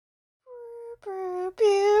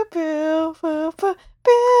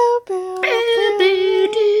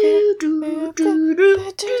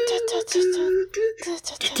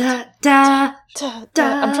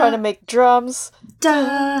trying to make drums.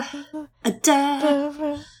 Da,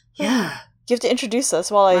 da. Yeah. You have to introduce us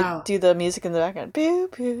while I do the music in the background. Boo,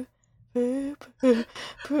 boo, boo, boo,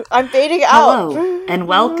 boo. I'm fading out. Hello, and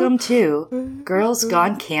welcome to Girls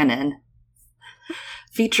Gone Canon,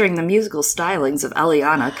 featuring the musical stylings of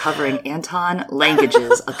Eliana covering Anton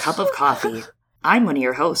Langage's A Cup of Coffee. I'm one of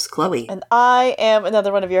your hosts, Chloe. And I am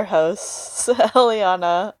another one of your hosts,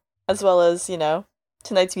 Eliana, as well as,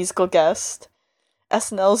 tonight's musical guest,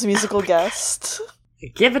 SNL's musical guest.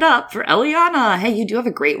 Give it up for Eliana. Hey, you do have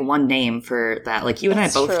a great one name for that. Like, you and I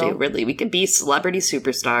both do, really. We could be celebrity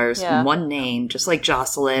superstars in one name, just like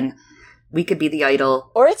Jocelyn. We could be the idol.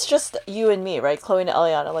 Or it's just you and me, right? Chloe and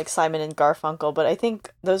Eliana, like Simon and Garfunkel, but I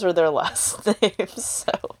think those were their last names,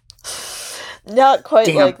 so not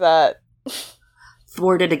quite like that.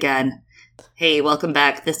 Thwarted again. Hey, welcome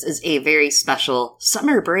back. This is a very special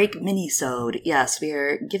summer break minisode. Yes, we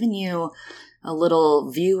are giving you a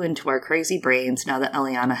little view into our crazy brains now that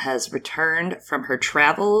Eliana has returned from her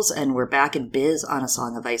travels and we're back in biz on A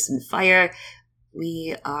Song of Ice and Fire.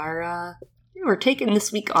 We're taking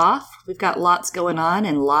this week off. We've got lots going on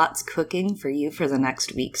and lots cooking for you for the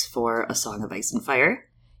next weeks for A Song of Ice and Fire.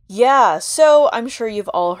 Yeah, so I'm sure you've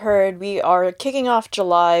all heard we are kicking off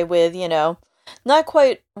July with, not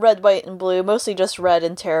quite red, white, and blue, mostly just red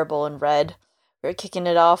and terrible and red. We're kicking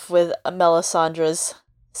it off with Melisandre's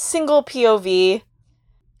single POV.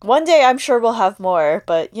 One day I'm sure we'll have more,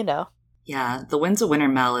 but Yeah, the Winds of Winter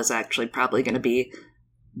Mel is actually probably going to be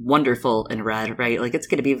wonderful in red, right? Like, it's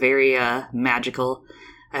going to be very magical.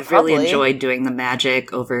 I've really enjoyed doing the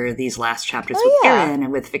magic over these last chapters with Aaron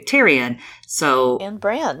and with Victorian. And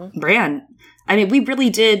Bran. I mean, we really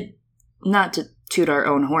did, not to toot our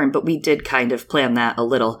own horn, but we did kind of plan that a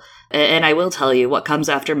little. And I will tell you, what comes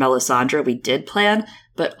after Melisandre we did plan,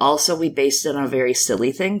 but also we based it on a very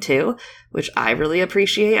silly thing too, which I really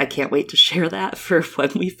appreciate. I can't wait to share that for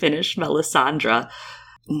when we finish Melisandre.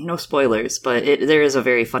 No spoilers, but there is a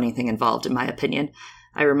very funny thing involved, in my opinion.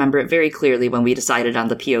 I remember it very clearly when we decided on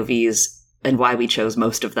the POVs and why we chose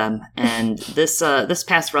most of them. And this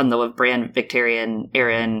past run, though, of Bran, Victorian,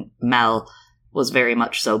 Aaron, Mel, was very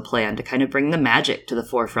much so planned to kind of bring the magic to the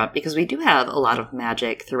forefront, because we do have a lot of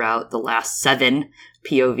magic throughout the last 7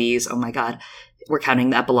 POVs. Oh my god, we're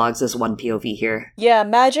counting that epilogues as one POV here. Yeah,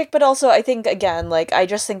 magic, but also I think, again, I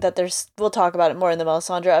just think that we'll talk about it more in the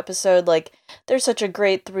Melisandre episode, there's such a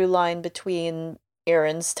great through line between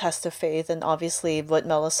Aaron's test of faith and obviously what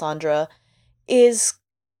Melisandre is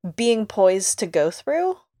being poised to go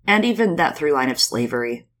through. And even that through line of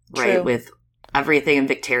slavery, right, True. With everything in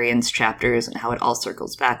Victorian's chapters and how it all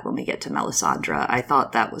circles back when we get to Melisandre. I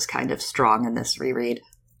thought that was kind of strong in this reread.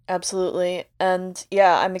 Absolutely. And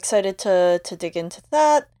yeah, I'm excited to dig into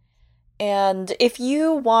that. And if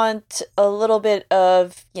you want a little bit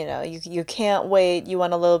of, you can't wait, you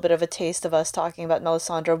want a little bit of a taste of us talking about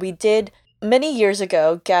Melisandre, we did many years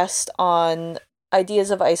ago guest on Ideas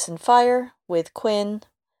of Ice and Fire with Quinn,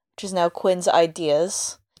 which is now Quinn's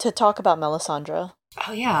Ideas, to talk about Melisandre.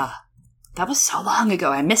 Oh yeah. That was so long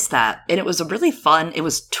ago. I missed that. And it was a really fun, it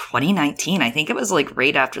was 2019. I think it was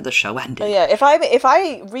right after the show ended. Oh yeah, if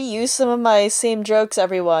I reuse some of my same jokes,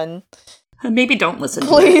 everyone, maybe don't listen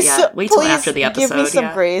to it yet. Wait till after the episode. Give me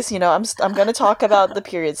some grace. I'm going to talk about the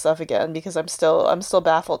period stuff again because I'm still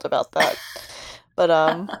baffled about that.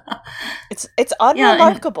 But it's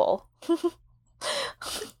unremarkable.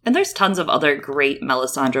 And there's tons of other great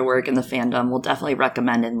Melisandre work in the fandom. We'll definitely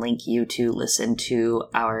recommend and link you to listen to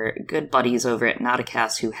our good buddies over at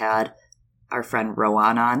Nauticast who had our friend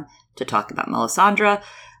Rowan on to talk about Melisandre.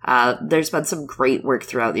 There's been some great work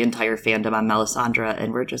throughout the entire fandom on Melisandre,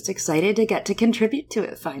 and we're just excited to get to contribute to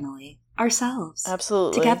it finally. Ourselves.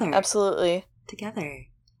 Absolutely. Together. Absolutely. Together.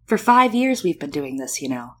 For 5 years we've been doing this,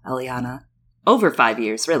 Eliana. Over 5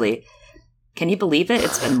 years, really. Can you believe it?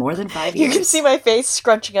 It's been more than 5 years. You can see my face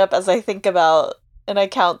scrunching up as I think about and I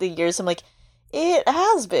count the years. I'm like, it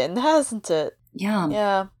has been, hasn't it? Yeah.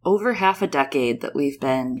 Yeah. Over half a decade that we've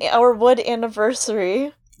been... Our wood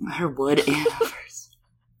anniversary. Our wood anniversary.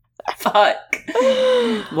 Fuck.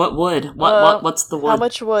 What wood? What's the wood? How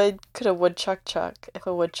much wood could a woodchuck chuck if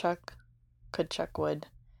a woodchuck could chuck wood?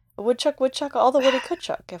 A woodchuck would chuck all the wood it could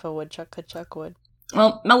chuck if a woodchuck could chuck wood.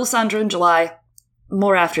 Well, Melisandre in July.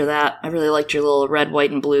 More after that. I really liked your little red,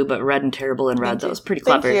 white, and blue, but red and terrible and red. That was pretty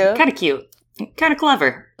clever. Kind of cute. Kind of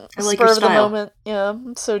clever. I like your style. Spur of the moment. Yeah,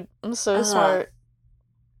 I'm so smart.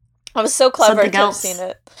 I was so clever to have seen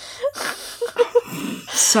it.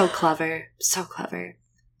 So clever. So clever.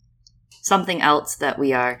 Something else that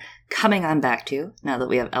we are coming on back to, now that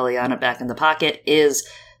we have Eliana back in the pocket, is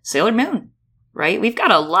Sailor Moon, right? We've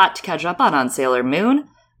got a lot to catch up on Sailor Moon.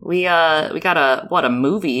 We got a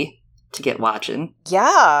movie to get watching.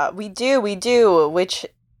 Yeah, we do, which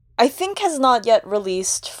I think has not yet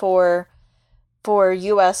released for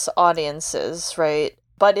US audiences, right?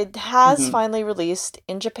 But it has finally released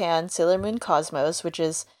in Japan, Sailor Moon Cosmos, which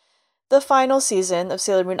is the final season of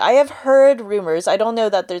Sailor Moon. I have heard rumors. I don't know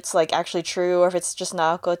that it's like actually true or if it's just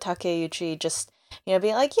Naoko Takeuchi just,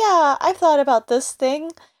 being like, yeah, I've thought about this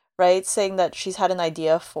thing, right? Saying that she's had an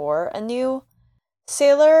idea for a new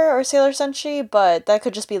Sailor or Sailor Senshi, but that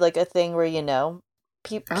could just be like a thing where,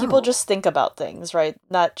 people just think about things, right?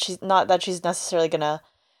 Not that she's necessarily gonna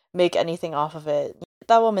make anything off of it.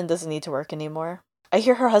 That woman doesn't need to work anymore. I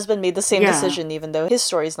hear her husband made the same decision, even though his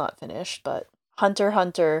story's not finished. But Hunter x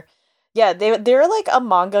Hunter, yeah, they're like a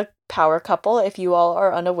manga power couple. If you all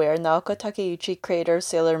are unaware, Naoko Takeuchi, creator of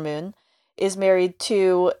Sailor Moon, is married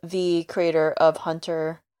to the creator of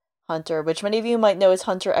Hunter x Hunter, which many of you might know is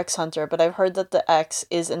Hunter x Hunter, but I've heard that the X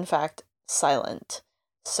is in fact silent.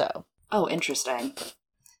 So. Oh, interesting.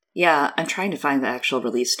 Yeah, I'm trying to find the actual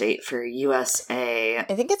release date for USA. I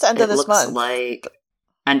think it's end of this month. It looks like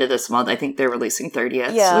end of this month. I think they're releasing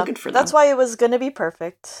 30th. Yeah, so good for them. That's why it was going to be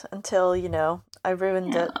perfect until, I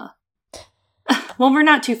ruined it. Well, we're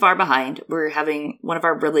not too far behind. We're having one of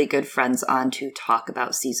our really good friends on to talk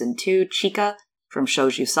about Season 2, Chika, from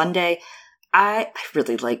Shoujo Sunday. I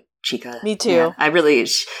really like Chika. Me too. Yeah,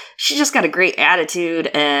 she just got a great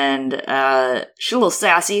attitude, and she's a little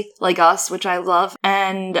sassy like us, which I love.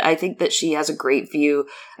 And I think that she has a great view.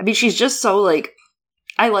 I mean, she's just so like,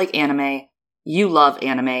 I like anime. You love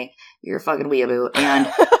anime. You're a fucking weeaboo. And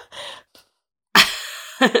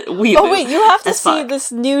weeaboo. Oh wait, you have to see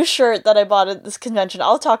this new shirt that I bought at this convention.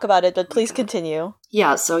 I'll talk about it, but please continue.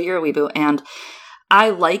 Yeah, so you're a weeaboo, and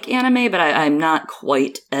I like anime, but I'm not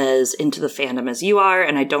quite as into the fandom as you are,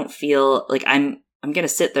 and I don't feel like I'm gonna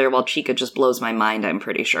sit there while Chika just blows my mind, I'm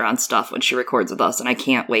pretty sure, on stuff when she records with us, and I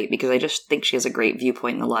can't wait, because I just think she has a great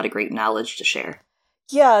viewpoint and a lot of great knowledge to share.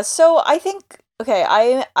 Yeah, so I think, okay,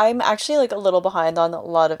 I'm actually like a little behind on a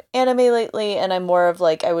lot of anime lately, and I'm more of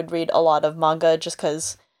like, I would read a lot of manga just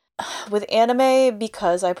because, with anime,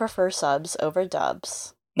 because I prefer subs over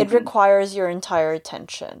dubs, it requires your entire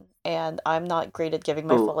attention. And I'm not great at giving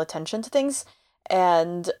my full attention to things.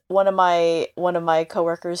 And one of my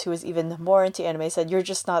coworkers who was even more into anime said, "You're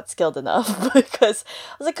just not skilled enough." Because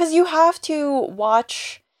I was like, because you have to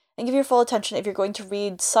watch and give your full attention if you're going to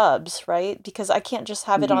read subs, right? Because I can't just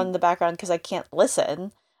have it on in the background because I can't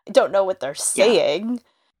listen. I don't know what they're saying. Yeah.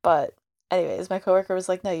 But anyways, my coworker was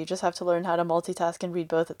like, "No, you just have to learn how to multitask and read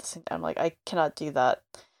both at the same time." I'm like, I cannot do that.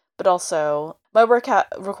 But also, my work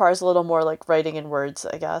requires a little more, like, writing in words,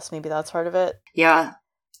 I guess. Maybe that's part of it. Yeah.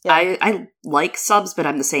 I like subs, but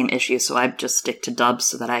I'm the same issue, so I just stick to dubs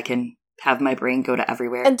so that I can have my brain go to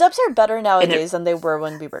everywhere. And dubs are better nowadays than they were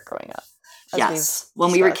when we were growing up. Yes.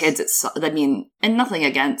 When we were kids, and nothing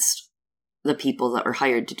against the people that were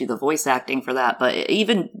hired to do the voice acting for that, but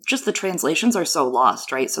even just the translations are so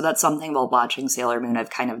lost, right? So that's something while watching Sailor Moon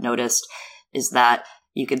I've kind of noticed, is that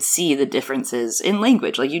you can see the differences in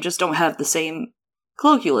language. Like, you just don't have the same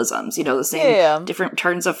colloquialisms, the same different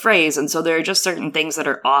turns of phrase. And so there are just certain things that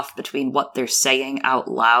are off between what they're saying out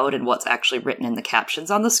loud and what's actually written in the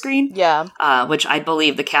captions on the screen. Yeah. Which I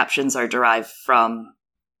believe the captions are derived from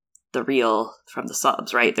the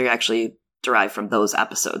subs, right? They're actually derived from those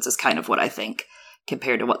episodes is kind of what I think,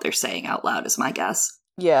 compared to what they're saying out loud is my guess.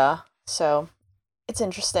 Yeah. So it's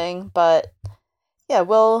interesting, but yeah,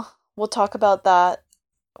 we'll talk about that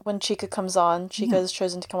when Chika comes on. Chika has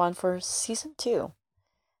chosen to come on for season 2,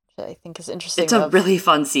 which I think is interesting. It's a really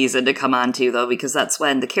fun season to come on to, though, because that's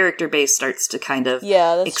when the character base starts to kind of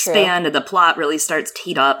expand and the plot really starts to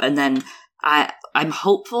heat up. And then I'm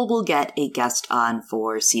hopeful we'll get a guest on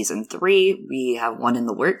for season 3. We have one in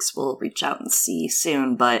the works. We'll reach out and see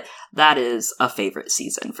soon, but that is a favorite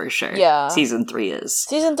season for sure. Yeah. Season 3 is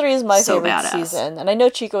my so favorite badass. season. And I know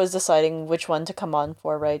Chika was deciding which one to come on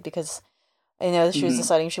for, right? Because I know she was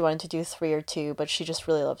deciding she wanted to do 3 or 2, but she just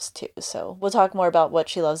really loves 2. So we'll talk more about what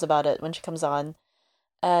she loves about it when she comes on.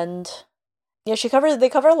 And yeah, they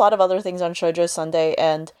cover a lot of other things on Shoujo Sunday,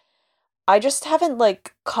 and I just haven't,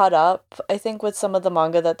 like, caught up, I think, with some of the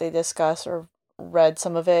manga that they discuss or read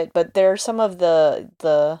some of it, but there are some of the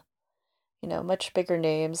much bigger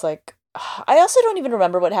names, like, I also don't even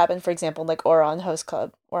remember what happened, for example, like, Ouran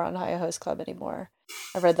Haya Host Club anymore.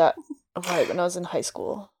 I read that right when I was in high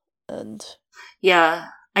school, and... Yeah,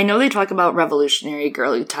 I know they talk about Revolutionary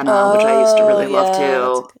Girl Utena, which I used to really love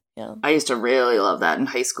too. Yeah. I used to really love that in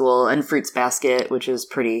high school, and Fruits Basket, which is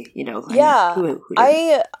pretty, Yeah,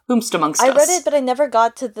 whomst amongst us. I read it, but I never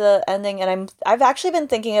got to the ending, and I've actually been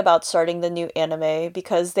thinking about starting the new anime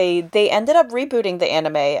because they ended up rebooting the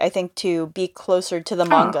anime, I think, to be closer to the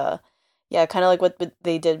manga. Yeah, kind of like what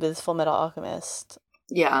they did with Fullmetal Alchemist.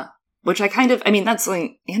 Yeah. Which that's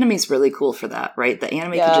like, anime's really cool for that, right? The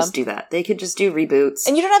anime could just do that. They could just do reboots.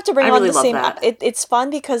 And you don't have to bring on the same... That. It's fun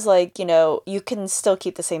because, like, you can still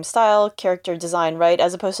keep the same style, character design, right?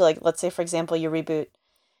 As opposed to, like, let's say, for example, you reboot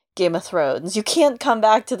Game of Thrones. You can't come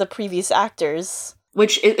back to the previous actors.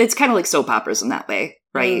 Which, it's kind of like soap operas in that way,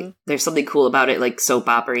 right? Mm. There's something cool about it, like soap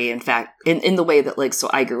opera-y, in fact, in the way that, like, so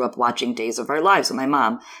I grew up watching Days of Our Lives with my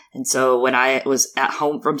mom. And so when I was at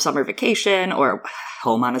home from summer vacation or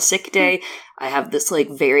home on a sick day, I have this, like,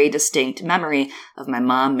 very distinct memory of my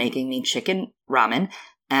mom making me chicken ramen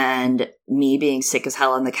and me being sick as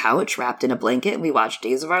hell on the couch, wrapped in a blanket, and we watched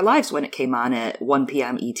Days of Our Lives when it came on at 1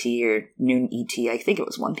 p.m. ET or noon ET. I think it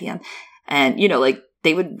was 1 p.m. And, like,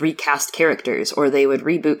 they would recast characters, or they would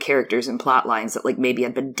reboot characters and plot lines that, like, maybe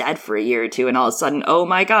had been dead for a year or two, and all of a sudden, oh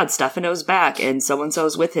my god, Stefano's back, and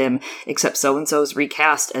so-and-so's with him, except so-and-so's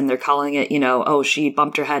recast, and they're calling it, oh, she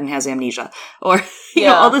bumped her head and has amnesia. Or, you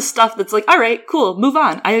know, all this stuff that's like, all right, cool, move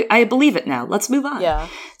on. I believe it now. Let's move on. Yeah.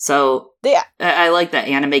 So, I like that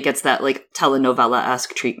anime gets that, like,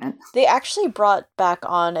 telenovela-esque treatment. They actually brought back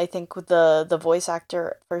on, I think, the voice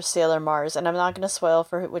actor for Sailor Mars, and I'm not going to spoil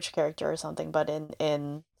for which character or something, but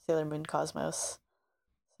in Sailor Moon Cosmos.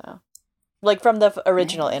 So, like, from the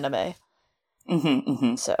original anime. Mm-hmm,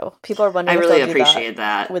 mm-hmm. So, people are wondering I really appreciate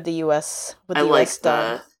that. With the US, I like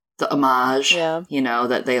the homage,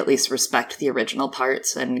 that they at least respect the original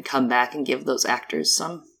parts and come back and give those actors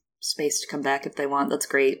some space to come back if they want. That's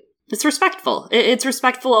great. It's respectful. It's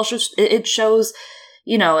respectful. Also, it shows,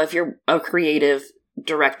 if you're a creative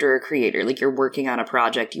director or creator, like you're working on a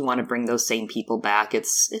project, you want to bring those same people back.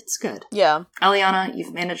 It's good. Yeah. Eliana,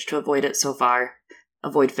 you've managed to avoid it so far.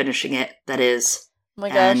 Avoid finishing it, that is. Oh my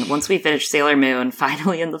gosh. And once we finish Sailor Moon,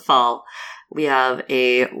 finally in the fall, we have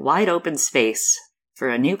a wide open space for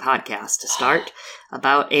a new podcast to start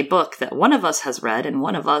about a book that one of us has read and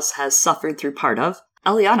one of us has suffered through part of.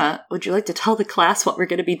 Eliana, would you like to tell the class what we're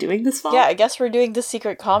going to be doing this fall? Yeah, I guess we're doing The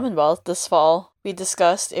Secret Commonwealth this fall. We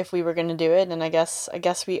discussed if we were going to do it, and I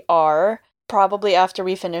guess we are. Probably after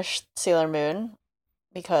we finish Sailor Moon,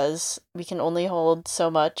 because we can only hold so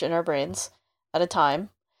much in our brains at a time.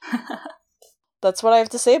 That's what I have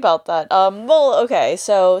to say about that. Well, okay,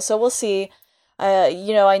 so we'll see.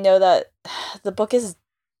 I know that the book is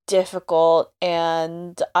difficult,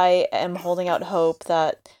 and I am holding out hope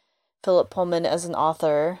that Philip Pullman as an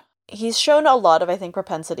author, he's shown a lot of, I think,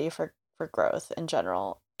 propensity for growth in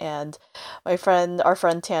general. And our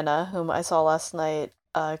friend Tana, whom I saw last night,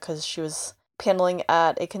 because she was paneling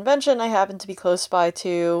at a convention I happened to be close by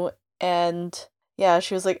to, and yeah,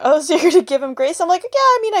 she was like, "Oh, so you're gonna give him grace?" I'm like, "Yeah,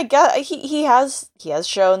 I mean, I guess he has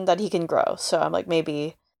shown that he can grow." So I'm like,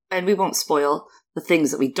 maybe. And we won't spoil the things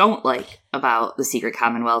that we don't like about The Secret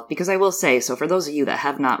Commonwealth, because I will say, so for those of you that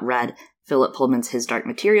have not read Philip Pullman's His Dark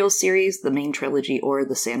Materials series, the main trilogy, or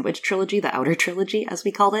the Sandwich Trilogy, the Outer Trilogy, as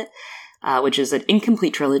we called it, which is an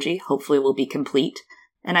incomplete trilogy, hopefully will be complete.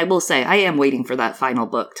 And I will say, I am waiting for that final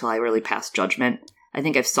book till I really pass judgment. I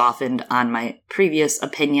think I've softened on my previous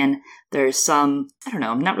opinion. There's some,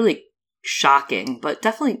 not really shocking, but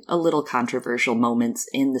definitely a little controversial moments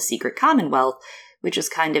in The Secret Commonwealth, which is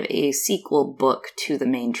kind of a sequel book to the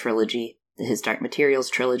main trilogy, the His Dark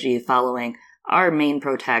Materials trilogy, following our main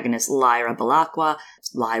protagonist, Lyra Belacqua,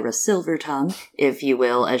 Lyra Silvertongue, if you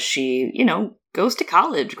will, as she, goes to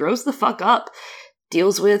college, grows the fuck up,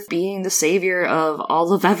 deals with being the savior of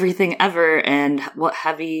all of everything ever, and what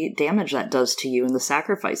heavy damage that does to you and the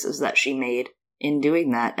sacrifices that she made in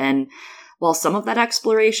doing that. And while some of that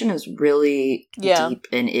exploration is really deep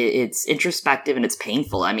and it's introspective and it's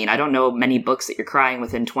painful. I mean, I don't know many books that you're crying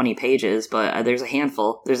within 20 pages, but there's a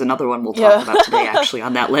handful. There's another one we'll talk about today, actually,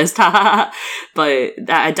 on that list. But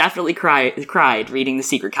I definitely cried reading The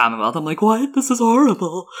Secret Commonwealth. I'm like, what? This is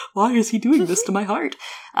horrible. Why is he doing this to my heart?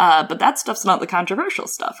 But that stuff's not the controversial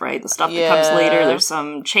stuff, right? The stuff that comes later, there's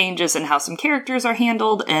some changes in how some characters are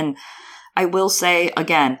handled. And I will say,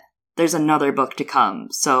 again, there's another book to come,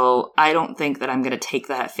 so I don't think that I'm going to take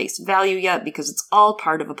that at face value yet, because it's all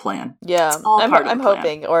part of a plan. Yeah, I'm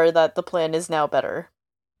hoping, or that the plan is now better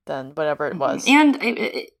than whatever it was. And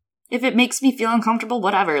if it makes me feel uncomfortable,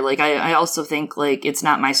 whatever. Like, I also think, like, it's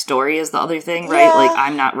not my story is the other thing, right? Yeah. Like,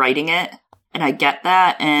 I'm not writing it, and I get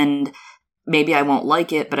that, and maybe I won't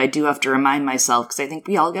like it, but I do have to remind myself, because I think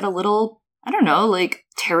we all get a little, I don't know, like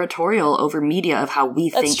territorial over media of how we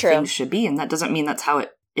think things should be. And that doesn't mean that's how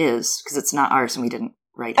it is, because it's not ours and we didn't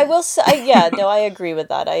write it. I will say, yeah, no, I agree with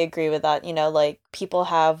that. You know, like people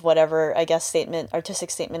have whatever, I guess,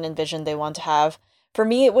 artistic statement and vision they want to have. For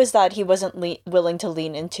me, it was that he wasn't willing to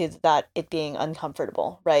lean into that it being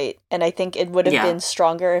uncomfortable, right? And I think it would have been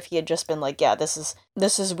stronger if he had just been like, yeah, this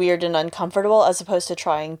is weird and uncomfortable, as opposed to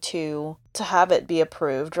trying to have it be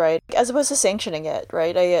approved, right? As opposed to sanctioning it,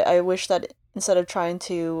 right? I wish that instead of trying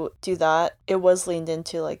to do that, it was leaned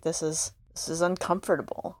into like, this is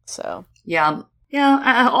uncomfortable. So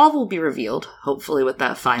Yeah, all will be revealed, hopefully, with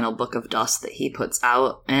that final Book of Dust that he puts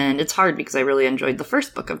out. And it's hard because I really enjoyed the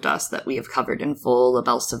first Book of Dust that we have covered in full, La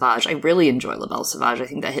Belle Sauvage. I really enjoy La Belle Sauvage. I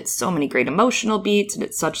think that hits so many great emotional beats, and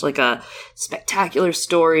it's such like a spectacular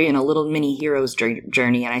story and a little mini hero's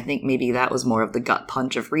journey. And I think maybe that was more of the gut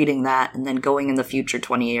punch of reading that and then going in the future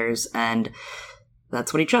 20 years, and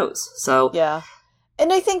that's what he chose. So yeah.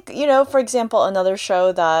 And I think, you know, for example, another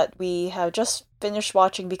show that we have just finished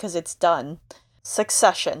watching because it's done,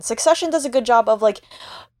 Succession. Succession does a good job of like,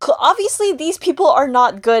 obviously these people are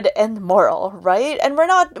not good and moral, right? And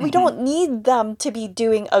we don't need them to be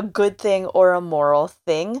doing a good thing or a moral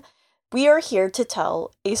thing. We are here to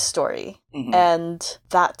tell a story, and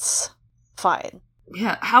that's fine.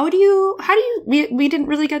 Yeah. We didn't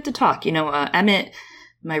really get to talk. You know, Emmett,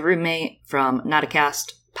 my roommate from Not a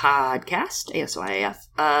Cast podcast, ASYAF,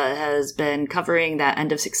 has been covering that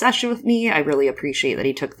end of Succession with me. I really appreciate that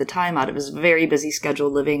he took the time out of his very busy schedule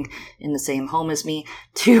living in the same home as me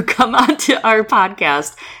to come on to our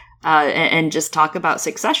podcast and just talk about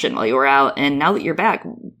Succession while you were out. And now that you're back,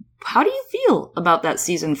 how do you feel about that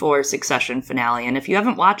season 4 Succession finale? And if you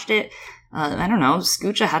haven't watched it, I don't know,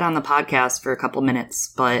 scooch ahead on the podcast for a couple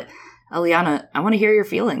minutes. But Eliana, I want to hear your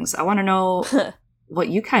feelings. I want to know what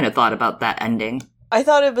you kind of thought about that ending. I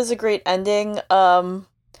thought it was a great ending.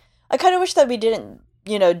 I kind of wish that we didn't,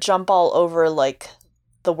 you know, jump all over, like,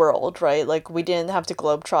 the world, right? Like, we didn't have to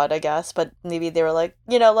globetrot, I guess, but maybe they were like,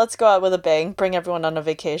 you know, let's go out with a bang, bring everyone on a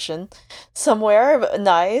vacation somewhere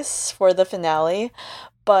nice for the finale.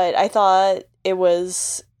 But I thought it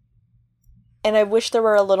was, and I wish there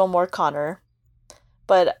were a little more Connor.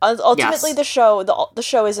 But ultimately, the show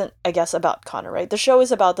isn't, I guess, about Connor, right? The show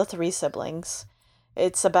is about the 3 siblings.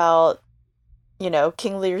 It's about, you know,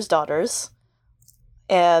 King Lear's daughters.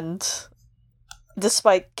 And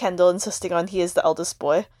despite Kendall insisting on he is the eldest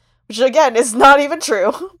boy, which again is not even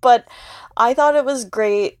true, but I thought it was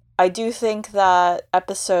great. I do think that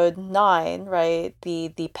episode 9, right,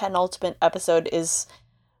 the penultimate episode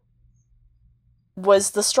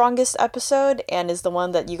was the strongest episode and is the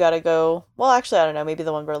one that you gotta go, well, actually, I don't know, maybe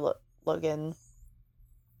the one where Logan...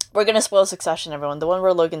 We're gonna spoil Succession, everyone. The one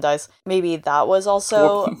where Logan dies, maybe that was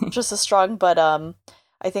also just as strong, but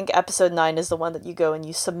I think episode 9 is the one that you go and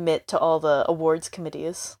you submit to all the awards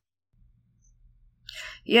committees.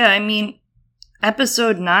 Yeah, I mean,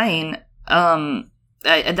 episode 9,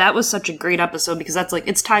 that was such a great episode because that's like,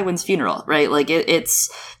 it's Tywin's funeral, right? Like,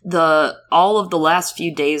 it's all of the last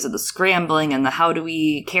few days of the scrambling and the how do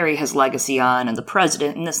we carry his legacy on and the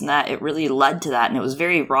president and this and that. It really led to that, and it was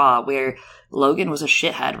very raw, where Logan was a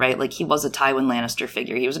shithead, right? Like, he was a Tywin Lannister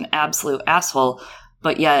figure. He was an absolute asshole,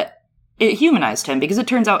 but yet it humanized him because it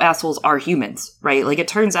turns out assholes are humans, right? Like, it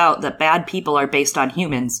turns out that bad people are based on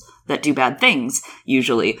humans that do bad things,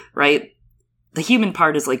 usually, right? The human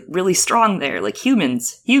part is, like, really strong there. Like,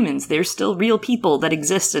 humans, they're still real people that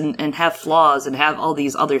exist and have flaws and have all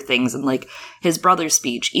these other things. And, like, his brother's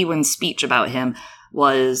speech, Ewan's speech about him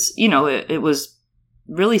was, you know, it was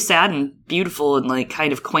really sad and beautiful and, like,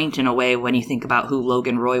 kind of quaint in a way when you think about who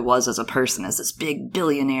Logan Roy was as a person, as this big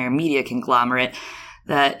billionaire media conglomerate,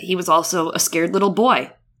 that he was also a scared little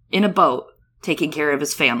boy in a boat taking care of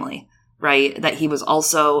his family, right? That he was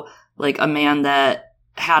also, like, a man that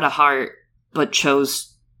had a heart but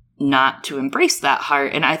chose not to embrace that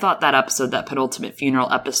heart. And I thought that episode, that penultimate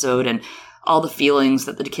funeral episode, and all the feelings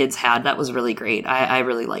that the kids had, that was really great. I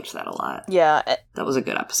really liked that a lot. Yeah. That was a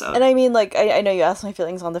good episode. And I mean, like, I know you asked my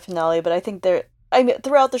feelings on the finale, but I think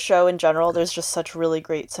throughout the show in general, there's just such really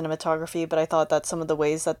great cinematography, but I thought that some of the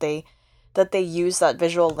ways that they use that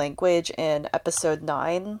visual language in episode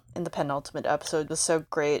 9, in the penultimate episode, was so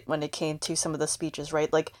great when it came to some of the speeches,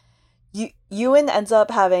 right? Like, Ewan ends up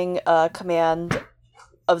having command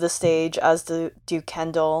of the stage, as do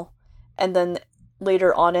Kendall, and then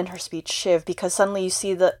later on in her speech, Shiv, because suddenly you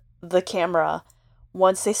see the camera,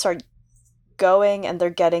 once they start going and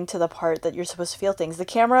they're getting to the part that you're supposed to feel things, the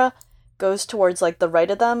camera goes towards, like, the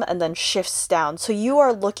right of them and then shifts down. So you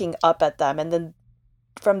are looking up at them, and then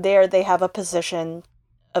from there they have a position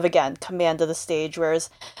of, again, command of the stage, whereas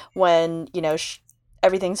when, you know,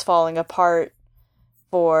 everything's falling apart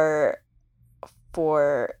for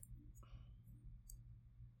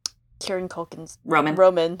Kieran Culkin's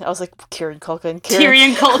Roman. I was like, Kieran Culkin.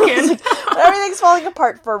 Tyrion Culkin. Like, everything's falling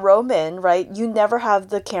apart for Roman, right? You never have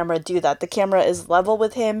the camera do that. The camera is level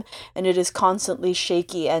with him, and it is constantly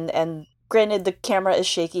shaky. And granted, the camera is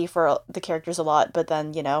shaky for the characters a lot, but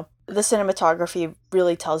then, you know, the cinematography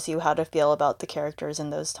really tells you how to feel about the characters in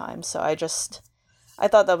those times. So I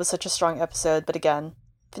thought that was such a strong episode. But again,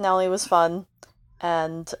 finale was fun.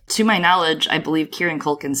 And to my knowledge, I believe Kieran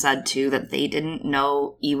Culkin said, too, that they didn't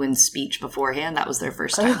know Ewan's speech beforehand. That was their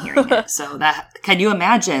first time hearing it. So that, can you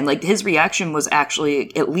imagine? Like, his reaction was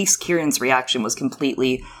actually, at least Kieran's reaction was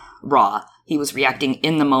completely raw. He was reacting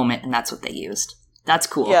in the moment, and that's what they used. That's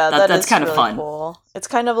cool. Yeah, that's kind of really fun. Cool. It's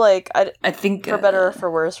kind of like, I think, for better or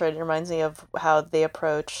for worse, right? It reminds me of how they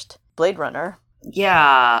approached Blade Runner.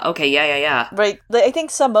 Yeah. Okay. Yeah. Right. I think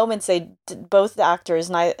some moments both the actors,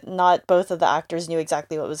 not both of the actors, knew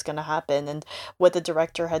exactly what was going to happen and what the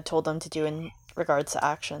director had told them to do in regards to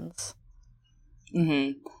actions.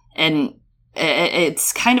 Mm-hmm. And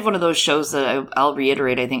it's kind of one of those shows that I'll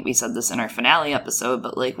reiterate. I think we said this in our finale episode,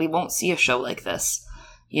 but like, we won't see a show like this,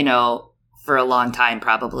 you know, for a long time,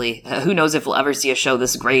 probably. Who knows if we'll ever see a show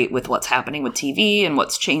this great with what's happening with TV and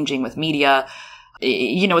what's changing with media.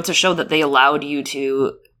 You know, it's a show that they allowed you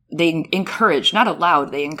to, they encouraged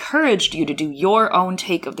you to do your own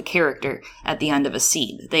take of the character at the end of a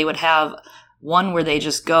scene. They would have one where they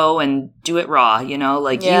just go and do it raw, you know,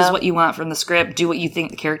 like use what you want from the script, do what you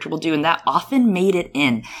think the character will do. And that often made it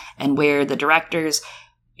in. And where the directors,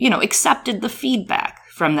 you know, accepted the feedback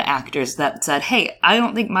from the actors that said, hey, I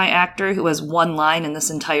don't think my actor who has one line in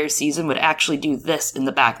this entire season would actually do this in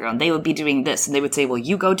the background. They would be doing this. And they would say, well,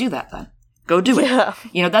 you go do that then. Go do it. Yeah.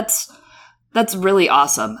 You know, that's really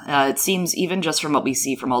awesome. It seems, even just from what we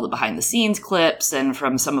see from all the behind-the-scenes clips and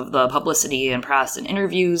from some of the publicity and press and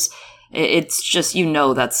interviews, it's just, you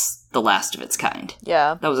know, that's the last of its kind.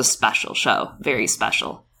 Yeah. That was a special show. Very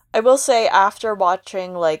special. I will say, after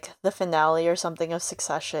watching, like, the finale or something of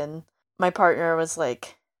Succession, my partner was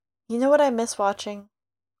like, you know what I miss watching?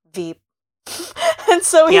 Veep. And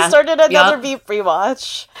so he started another Veep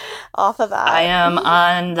rewatch off of that. I am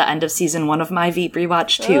on the end of season 1 of my Veep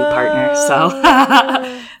rewatch too, partner. So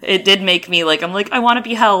it did make me like, I'm like, I want to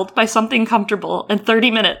be held by something comfortable in 30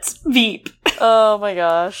 minutes. Veep. Oh my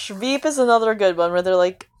gosh. Veep is another good one where they're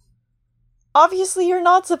like, obviously you're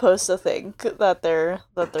not supposed to think that they're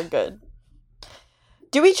good.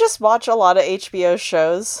 Do we just watch a lot of HBO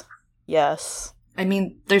shows? Yes. I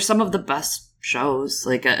mean, they're some of the best shows,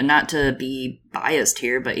 like, not to be biased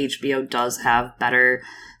here, but HBO does have better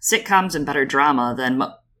sitcoms and better drama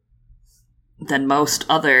than most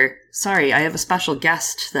other. Sorry, I have a special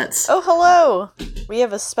guest that's... Oh, hello! We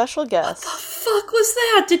have a special guest. What the fuck was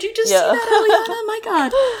that? Did you just see that, Eliana? Oh my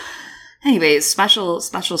god. Anyways, special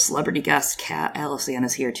celebrity guest, Kat Alison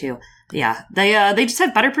is here too. Yeah, they just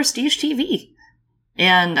have better prestige TV.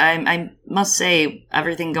 And I must say,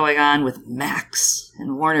 everything going on with Max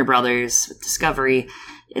and Warner Brothers, with Discovery,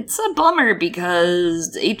 it's a bummer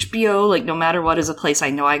because HBO, like, no matter what, is a place I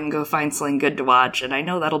know I can go find something good to watch, and I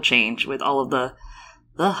know that'll change with all of the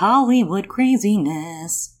Hollywood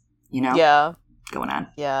craziness, you know? Yeah. Going on.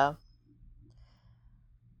 Yeah.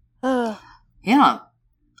 Yeah.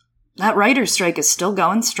 That writer's strike is still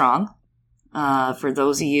going strong. For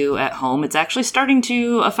those of you at home, it's actually starting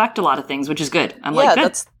to affect a lot of things, which is good. I'm like,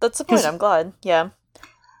 good. That's the point. I'm glad. Yeah.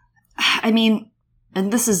 I mean,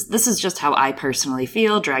 and this is just how I personally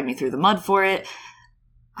feel. Drag me through the mud for it.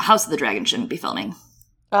 House of the Dragon shouldn't be filming.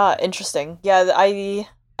 Interesting. Yeah, I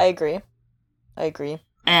agree.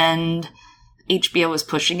 And HBO is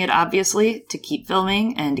pushing it, obviously, to keep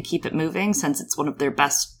filming and to keep it moving, since it's one of their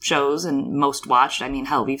best shows and most watched. I mean,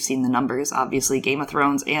 hell, we've seen the numbers. Obviously, Game of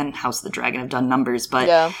Thrones and House of the Dragon have done numbers,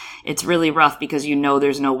 but it's really rough because you know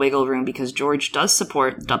there's no wiggle room, because George does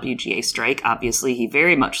support the WGA strike. Obviously, he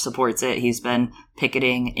very much supports it. He's been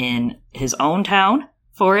picketing in his own town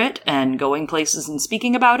for it and going places and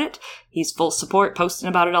speaking about it. He's full support, posting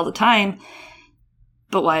about it all the time.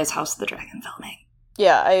 But why is House of the Dragon filming?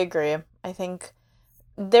 Yeah, I agree. I think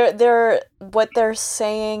what they're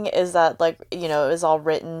saying is that, like, you know, it was all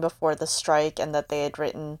written before the strike and that they had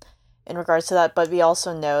written in regards to that, but we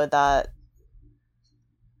also know that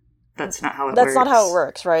that's not how it works. That's not how it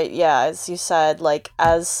works, right? Yeah, as you said, like,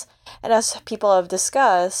 as people have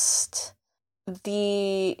discussed,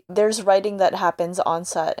 there's writing that happens on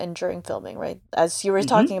set and during filming, right? As you were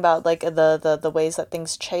talking about, like, the ways that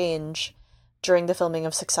things change during the filming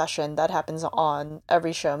of Succession that happens on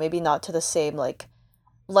every show. Maybe not to the same like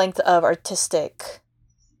length of artistic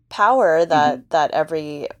power that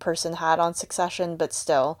every person had on Succession, but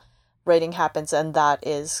still writing happens, and that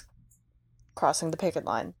is crossing the picket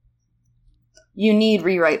line. You need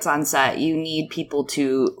rewrites on set. You need people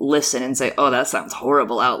to listen and say, oh, that sounds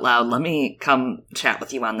horrible out loud. Let me come chat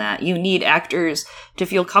with you on that. You need actors to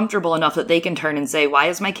feel comfortable enough that they can turn and say, why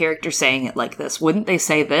is my character saying it like this? Wouldn't they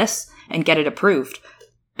say this? And get it approved.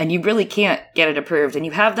 And you really can't get it approved. And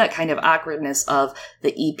you have that kind of awkwardness of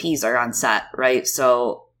the EPs are on set, right?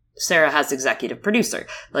 So Sarah has executive producer.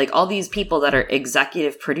 Like, all these people that are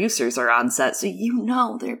executive producers are on set, so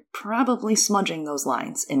they're probably smudging those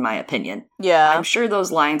lines, in my opinion. Yeah. I'm sure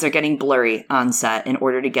those lines are getting blurry on set in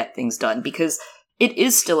order to get things done, because it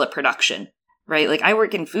is still a production, right? Like, I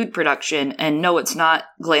work in food production, and no, it's not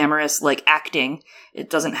glamorous like acting. It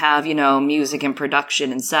doesn't have, music and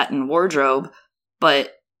production and set and wardrobe,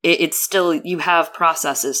 but it's still, you have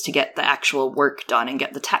processes to get the actual work done and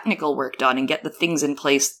get the technical work done and get the things in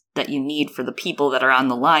place that you need for the people that are on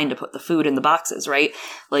the line to put the food in the boxes, right?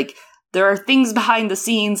 Like, there are things behind the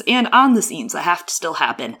scenes and on the scenes that have to still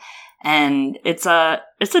happen. And it's a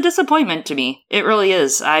disappointment to me. It really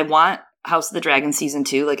is. I want House of the Dragon Season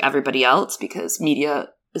 2 like everybody else, because media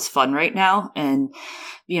is fun right now. And,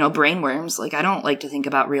 brainworms, like, I don't like to think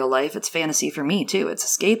about real life. It's fantasy for me, too. It's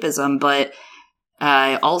escapism, but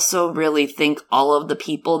I also really think all of the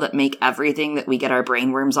people that make everything that we get our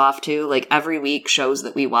brainworms off to, like every week shows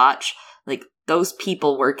that we watch, like those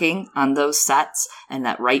people working on those sets and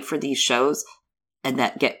that write for these shows and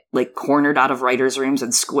that get like cornered out of writers' rooms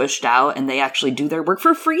and squished out, and they actually do their work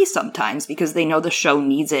for free sometimes because they know the show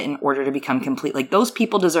needs it in order to become complete. Like, those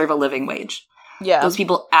people deserve a living wage. Yeah. Those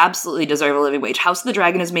people absolutely deserve a living wage. House of the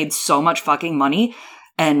Dragon has made so much fucking money,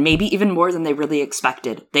 and maybe even more than they really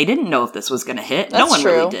expected. They didn't know if this was going to hit. No one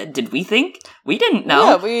really did. Did we think? We didn't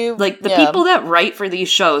know. Yeah, the people that write for these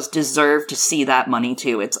shows deserve to see that money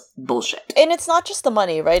too. It's bullshit. And it's not just the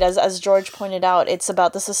money, right? As George pointed out, it's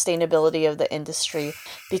about the sustainability of the industry,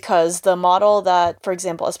 because the model that, for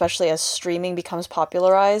example, especially as streaming becomes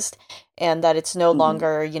popularized, and that it's no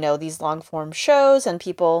longer, these long form shows, and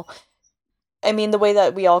people, I mean, the way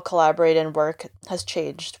that we all collaborate and work has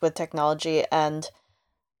changed with technology, and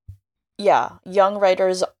yeah, young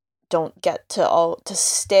writers don't get to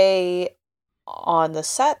stay on the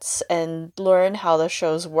sets and learn how the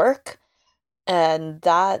shows work, and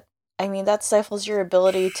that stifles your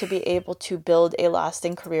ability to be able to build a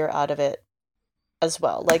lasting career out of it as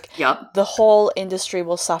well. Like, yep. The whole industry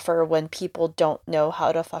will suffer when people don't know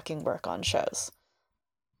how to fucking work on shows.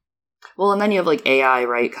 Well, and then you have like AI,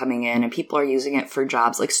 right, coming in, and people are using it for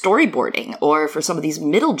jobs like storyboarding, or for some of these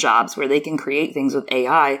middle jobs where they can create things with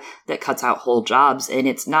AI that cuts out whole jobs. And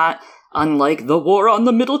it's not unlike the war on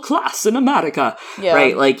the middle class in America,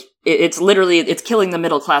 right? Like, it's killing the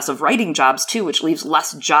middle class of writing jobs too, which leaves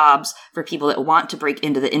less jobs for people that want to break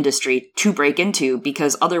into the industry to break into,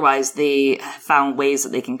 because otherwise they found ways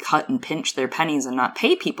that they can cut and pinch their pennies and not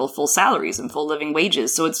pay people full salaries and full living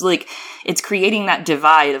wages. So it's like, it's creating that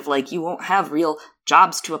divide of like, you won't have real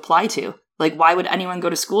jobs to apply to. Like, why would anyone go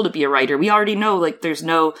to school to be a writer? We already know, like, there's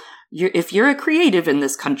no, if you're a creative in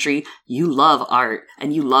this country, you love art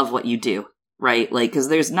and you love what you do, right? Like, because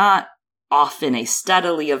there's not often a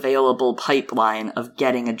steadily available pipeline of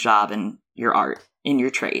getting a job in your art, in your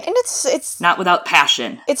trade. And it's not without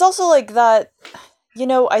passion. It's also like that,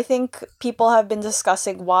 I think people have been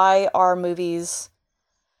discussing why are movies,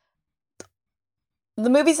 the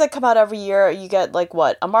movies that come out every year, you get like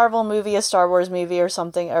what, a Marvel movie, a Star Wars movie or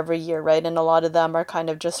something every year, right? And a lot of them are kind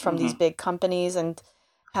of just from these big companies and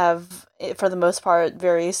have, for the most part,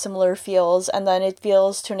 very similar feels. And then it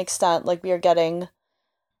feels to an extent like we are getting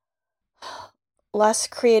less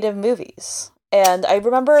creative movies. And I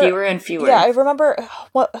remember fewer and fewer. Yeah, I remember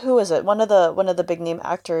who is it? One of the big name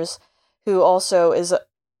actors who also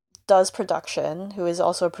does production, who is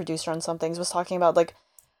also a producer on some things, was talking about like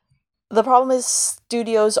the problem is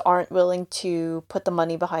studios aren't willing to put the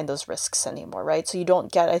money behind those risks anymore, right? So you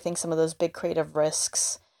don't get, I think, some of those big creative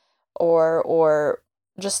risks or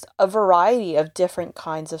just a variety of different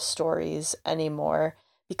kinds of stories anymore,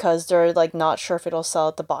 because they're like not sure if it'll sell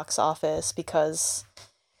at the box office, because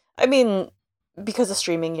of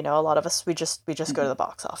streaming, a lot of us, we just go to the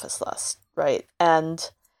box office less, right? And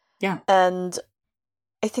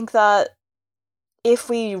I think that if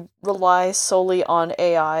we rely solely on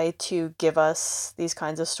AI to give us these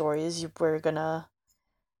kinds of stories, we're gonna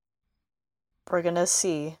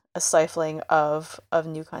see a stifling of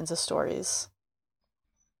new kinds of stories.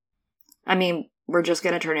 I mean, we're just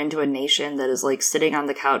going to turn into a nation that is like sitting on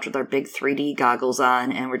the couch with our big 3D goggles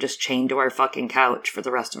on, and we're just chained to our fucking couch for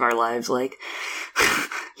the rest of our lives. Like,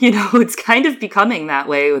 it's kind of becoming that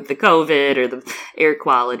way with the COVID or the air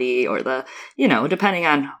quality or the, depending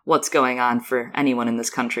on what's going on for anyone in this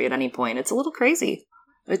country at any point. It's a little crazy.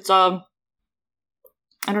 It's, I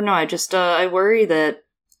don't know. I worry that,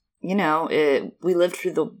 we lived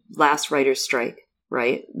through the last writer's strike,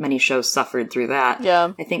 right? Many shows suffered through that.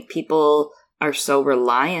 Yeah. I think people are so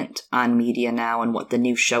reliant on media now and what the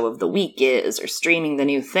new show of the week is, or streaming the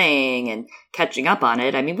new thing and catching up on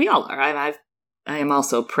it. I mean, we all are. I am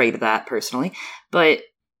also prey to that personally, but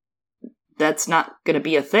that's not going to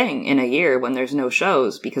be a thing in a year when there's no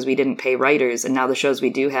shows because we didn't pay writers, and now the shows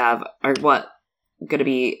we do have are going to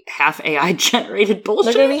be half AI generated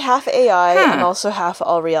bullshit. They're going to be half AI and also half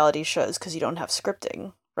all reality shows because you don't have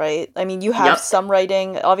scripting. Right? I mean, you have some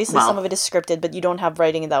writing. Obviously, some of it is scripted, but you don't have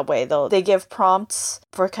writing in that way. They give prompts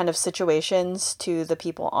for kind of situations to the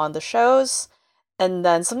people on the shows. And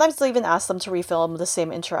then sometimes they'll even ask them to refilm the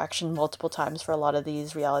same interaction multiple times for a lot of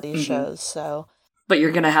these reality shows. So, but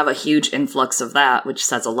you're going to have a huge influx of that, which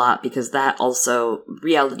says a lot, because that also,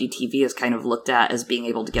 reality TV is kind of looked at as being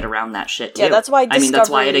able to get around that shit, too. Yeah, that's why that's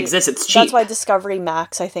why it exists. It's cheap. That's why Discovery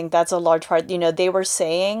Max, I think that's a large part. They were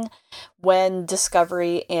saying when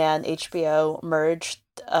Discovery and HBO merged,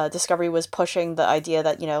 Discovery was pushing the idea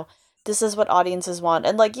that, this is what audiences want.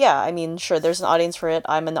 And, I mean, sure, there's an audience for it.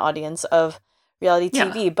 I'm an audience of reality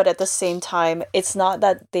TV. But at the same time, it's not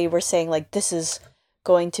that they were saying, this is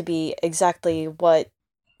going to be exactly what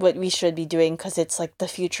we should be doing because it's the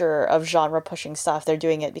future of genre pushing stuff. They're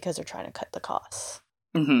doing it because they're trying to cut the costs.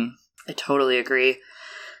 I totally agree.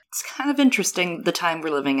 It's kind of interesting the time we're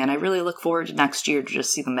living in. I really look forward to next year to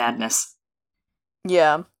just see the madness.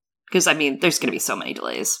 Yeah. Because, I mean, there's going to be so many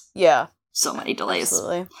delays. Yeah. So many delays.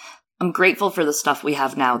 Absolutely. I'm grateful for the stuff we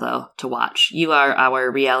have now, though, to watch. You are our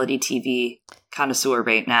reality TV connoisseur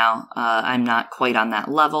right now. I'm not quite on that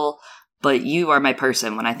level. But you are my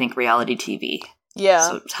person when I think reality TV. Yeah.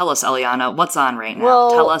 So tell us, Eliana, what's on right now?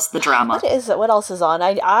 Well, tell us the drama. What is it? What else is on?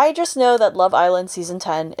 I just know that Love Island Season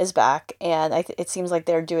 10 is back, and it seems like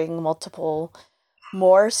they're doing multiple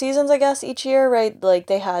more seasons, I guess, each year, right?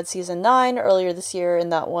 They had Season 9 earlier this year,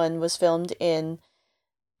 and that one was filmed in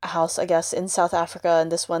a house, I guess, in South Africa,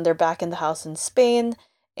 and this one, they're back in the house in Spain.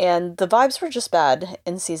 And the vibes were just bad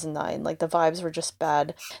in Season 9. The vibes were just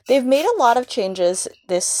bad. They've made a lot of changes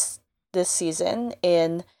this season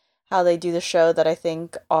in how they do the show that I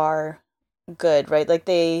think are good, right?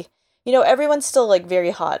 They, everyone's still very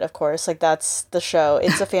hot, of course. That's the show.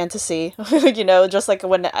 It's a fantasy, just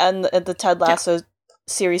when at the Ted Lasso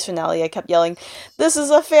series finale, I kept yelling, "This is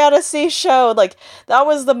a fantasy show!" That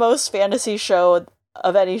was the most fantasy show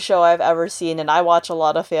of any show I've ever seen, and I watch a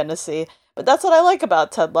lot of fantasy. But that's what I like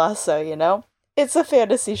about Ted Lasso, It's a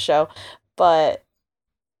fantasy show. But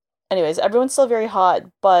anyways, everyone's still very hot,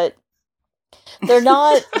 but they're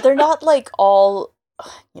not all,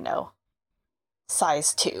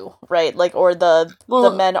 size 2, right? Or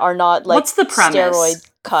the men are not what's the premise? Steroid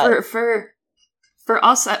cut. For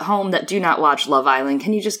us at home that do not watch Love Island,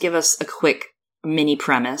 can you just give us a quick mini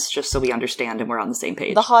premise just so we understand and we're on the same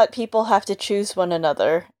page? The hot people have to choose one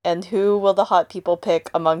another, and who will the hot people pick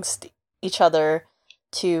amongst each other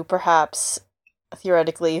to perhaps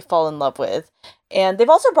theoretically fall in love with? And they've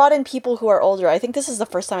also brought in people who are older. I think this is the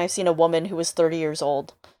first time I've seen a woman who was 30 years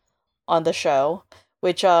old on the show,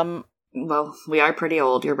 which, well, we are pretty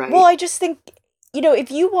old, you're right. Well, I just think,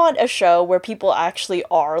 if you want a show where people actually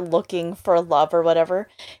are looking for love or whatever,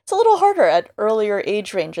 it's a little harder at earlier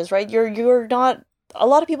age ranges, right? You're not, a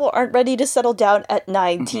lot of people aren't ready to settle down at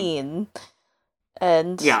 19.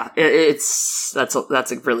 And yeah, that's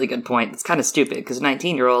a really good point. It's kind of stupid because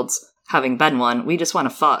 19-year-olds, having been one, we just want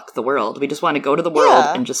to fuck the world. We just want to go to the world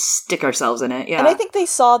and just stick ourselves in it. Yeah. And I think they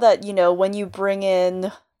saw that, when you bring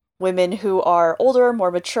in women who are older,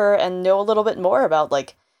 more mature, and know a little bit more about,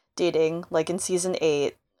 dating, in Season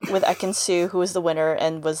 8, with Ekin-Su, who was the winner,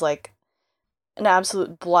 and was, an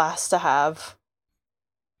absolute blast to have.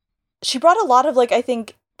 She brought a lot of, I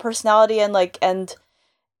think, personality and,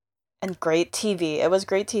 and great TV. It was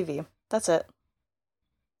great TV. That's it.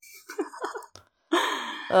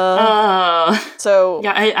 So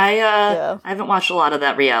yeah, I haven't watched a lot of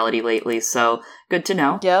that reality lately, so good to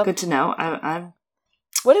know. Yeah, good to know. I'm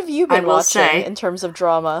What have you been watching in terms of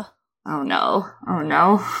drama? Oh no.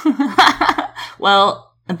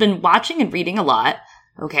 Well, I've been watching and reading a lot.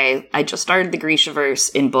 Okay, I just started the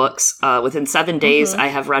Grishaverse in books. Within 7 days, I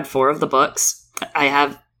have read 4 of the books. I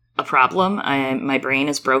have a problem. My brain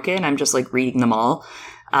is broken. I'm just reading them all.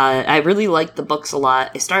 I really liked the books a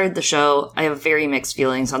lot. I started the show. I have very mixed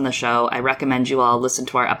feelings on the show. I recommend you all listen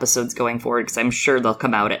to our episodes going forward because I'm sure they'll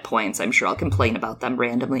come out at points. I'm sure I'll complain about them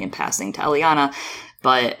randomly in passing to Eliana,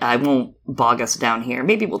 but I won't bog us down here.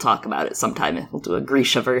 Maybe we'll talk about it sometime. We'll do a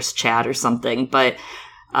Grishaverse chat or something, but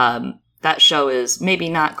that show is maybe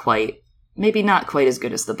not quite as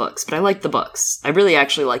good as the books, but I like the books. I really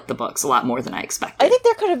actually like the books a lot more than I expected. I think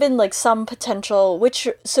there could have been like some potential,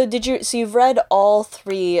 so you've read all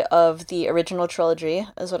 3 of the original trilogy,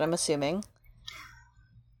 is what I'm assuming.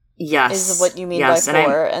 Yes. Is what you mean by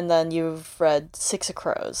 4, and then you've read 6 of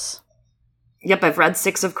Crows. Yep, I've read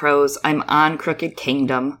 6 of Crows. I'm on Crooked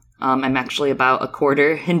Kingdom. I'm actually about a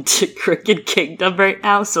quarter into Crooked Kingdom right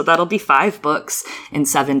now, so that'll be 5 books in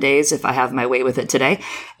 7 days if I have my way with it today,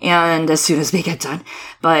 and as soon as we get done.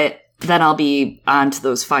 But then I'll be on to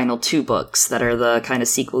those final 2 books that are the kind of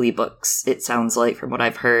sequel-y books, it sounds like, from what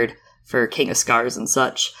I've heard, for King of Scars and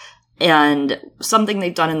such. And something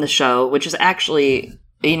they've done in the show, which is actually,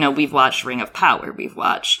 we've watched Ring of Power, we've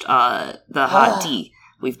watched the Hot D,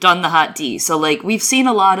 we've done the Hot D. So, we've seen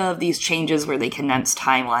a lot of these changes where they condense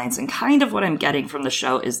timelines, and kind of what I'm getting from the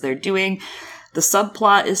show is they're doing the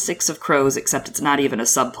subplot is 6 of Crows, except it's not even a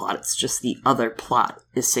subplot. It's just the other plot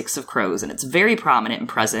is 6 of Crows, and it's very prominent and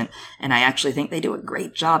present, and I actually think they do a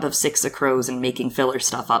great job of 6 of Crows and making filler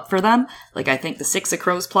stuff up for them. I think the 6 of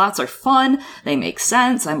Crows plots are fun. They make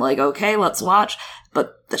sense. I'm like, okay, let's watch.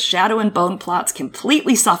 But the Shadow and Bone plots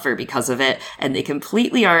completely suffer because of it, and they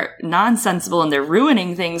completely are nonsensical, and they're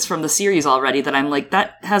ruining things from the series already that I'm like,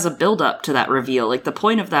 that has a build-up to that reveal. The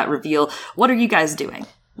point of that reveal, what are you guys doing?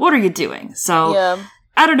 What are you doing? So, yeah.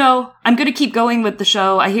 I don't know. I'm going to keep going with the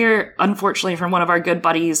show. I hear, unfortunately, from one of our good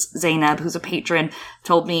buddies, Zainab, who's a patron,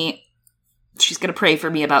 told me she's going to pray for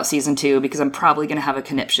me about season 2 because I'm probably going to have a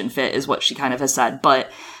conniption fit, is what she kind of has said. But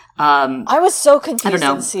I was so confused I don't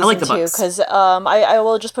know. in season I like the 2 because I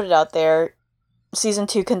will just put it out there. Season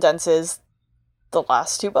 2 condenses the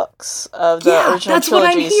last 2 books of the original that's trilogy.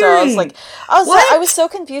 What I'm hearing. So I was so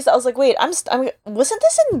confused. I was like, wait, I'm wasn't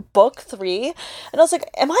this in book 3? And I was like,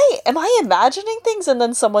 am I imagining things? And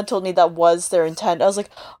then someone told me that was their intent. I was like,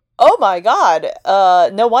 oh my god,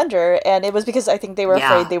 no wonder. And it was because I think they were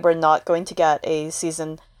afraid they were not going to get a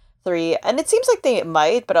season 3, and it seems like they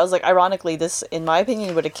might, but I was like, ironically, this, in my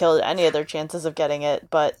opinion, would have killed any of their chances of getting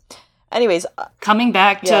it. But anyways, coming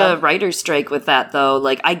back to writer's strike with that, though,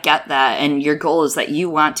 I get that, and your goal is that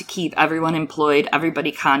you want to keep everyone employed,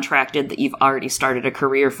 everybody contracted that you've already started a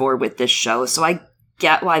career for with this show, so I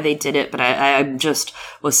get why they did it, but I just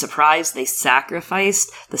was surprised they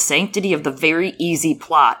sacrificed the sanctity of the very easy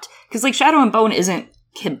plot, because, Shadow and Bone isn't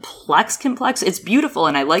complex. It's beautiful,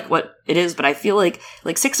 and I like what it is, but I feel like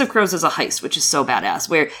 6 of Crows is a heist, which is so badass,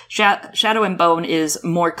 where Shadow and Bone is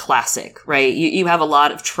more classic, right? You have a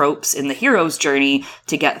lot of tropes in the hero's journey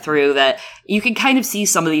to get through that you can kind of see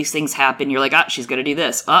some of these things happen. You're like, she's gonna do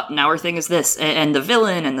this. Now her thing is this, and the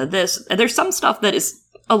villain, and the this. And there's some stuff that is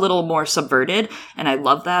a little more subverted, and I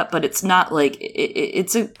love that, but it's not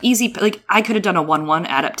it's a easy, I could have done a 1-1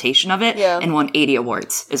 adaptation of it and won 80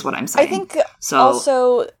 awards, is what I'm saying. I think so,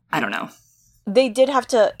 also, I don't know. They did have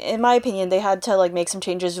to, in my opinion, they had to make some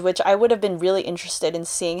changes, which I would have been really interested in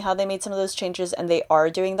seeing how they made some of those changes, and they are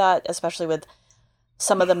doing that, especially with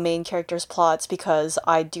some of the main characters' plots, because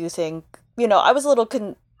I do think, I was a little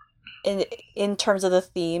in terms of the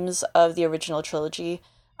themes of the original trilogy,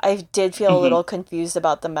 I did feel a little confused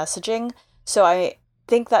about the messaging, so I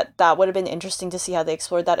think that would have been interesting to see how they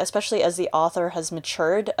explored that, especially as the author has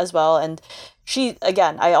matured as well. And she,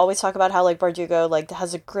 again, I always talk about how Bardugo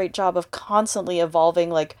has a great job of constantly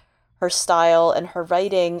evolving her style and her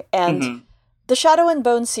writing, and the Shadow and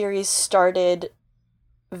Bone series started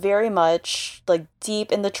very much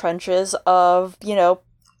deep in the trenches of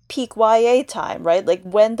peak YA time, right?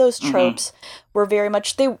 When those tropes were very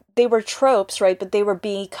much, they were tropes, right? But they were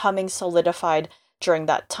becoming solidified during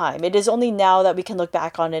that time. It is only now that we can look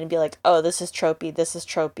back on it and be like, oh, this is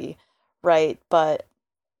tropey, right? But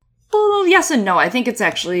well, yes and no. I think it's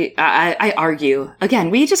actually, I argue, again,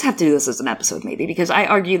 we just have to do this as an episode maybe, because I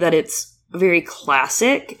argue that it's very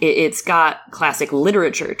classic. It's got classic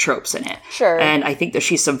literature tropes in it. Sure. And I think that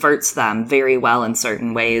she subverts them very well in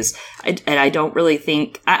certain ways. And I don't really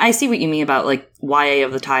think, I see what you mean about YA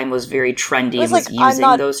of the time was very trendy and was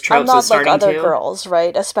using those tropes as starting other to. Girls,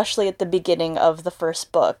 right? Especially at the beginning of the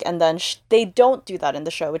first book. And then they don't do that in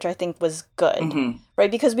the show, which I think was good, right?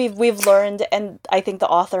 Because we've learned, and I think the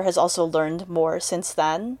author has also learned more since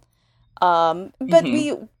then. But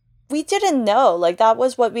we didn't know, that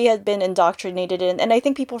was what we had been indoctrinated in. And I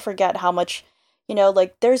think people forget how much,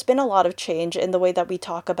 there's been a lot of change in the way that we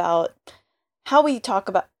talk about how we talk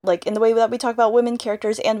about, like, in the way that we talk about women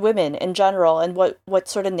characters and women in general, and what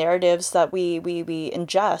sort of narratives that we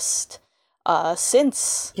ingest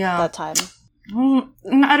since that time.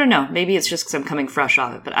 I don't know. Maybe it's just because I'm coming fresh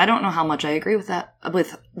off it, but I don't know how much I agree with that,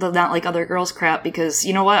 with the not like other girls crap, because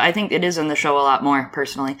you know what? I think it is in the show a lot more,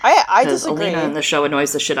 personally. I disagree. Alina in the show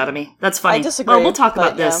annoys the shit out of me. That's funny. I disagree. Well, we'll talk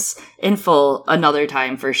about this in full another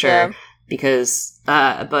time for sure, because,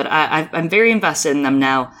 but I'm very invested in them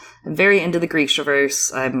now. I'm very into the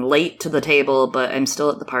Grishaverse. I'm late to the table, but I'm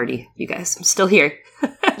still at the party, you guys. I'm still here.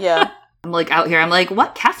 Yeah. I'm like out here. I'm like,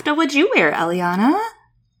 what kafta would you wear, Eliana?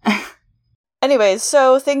 Anyways,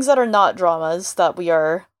 so things that are not dramas that we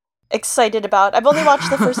are excited about. I've only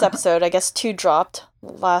watched the first episode. I guess 2 dropped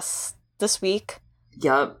this week.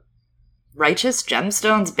 Yup. Righteous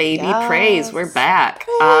Gemstones, baby. Yes. Praise. We're back.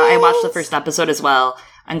 I watched the first episode as well.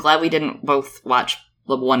 I'm glad we didn't both watch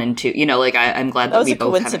 1 and 2. You know, like, I'm glad that we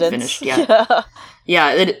both haven't finished yet.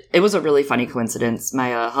 Yeah, it was a really funny coincidence.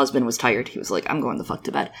 My husband was tired. He was like, I'm going the fuck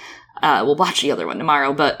to bed. We'll watch the other one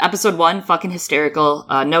tomorrow. But episode 1, fucking hysterical.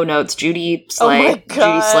 No notes. Judy slay. Oh my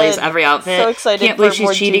God. Judy slays every outfit. So excited. Can't believe for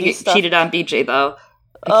more she's cheated on BJ, though.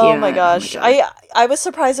 Oh my gosh. I was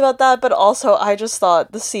surprised about that, but also I just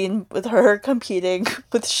thought the scene with her competing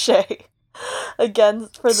with Shay again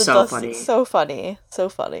for the so dust. funny. So funny. So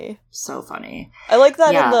funny. So funny. I like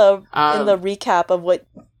that Yeah. in the recap of what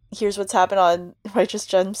here's what's happened on Righteous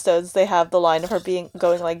Gemstones. They have the line of her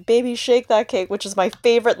going like, "Baby, shake that cake," which is my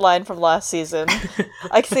favorite line from last season.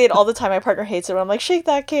 I say it all the time. My partner hates it when I'm like, "Shake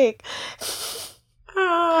that cake."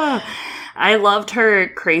 I loved her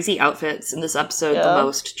crazy outfits in this episode the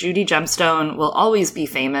most. Judy Gemstone will always be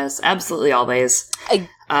famous. Absolutely always.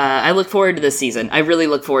 I look forward to this season. I really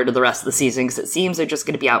look forward to the rest of the season because it seems they're just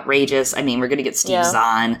going to be outrageous. I mean, we're going to get Steve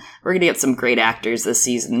Zahn. We're going to get some great actors this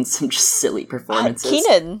season. Some just silly performances.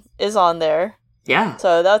 Keenan is on there. Yeah.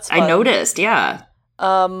 So that's fun. I noticed, yeah.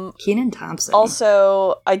 Keenan Thompson.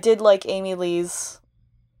 Also, I did like Amy Lee's...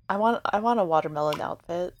 I want a watermelon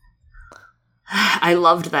outfit. I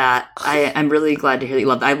loved that. I'm really glad to hear that you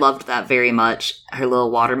loved that. I loved that very much. Her little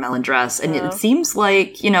watermelon dress. And it seems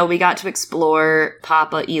like, we got to explore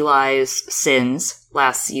Papa Eli's sins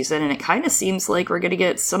last season, and it kind of seems like we're going to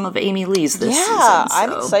get some of Amy Lee's this season. Yeah,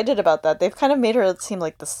 I'm excited about that. They've kind of made her seem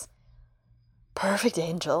like this perfect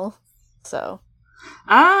angel. So...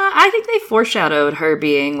 I think they foreshadowed her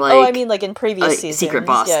being like... Oh, I mean like in previous seasons. Secret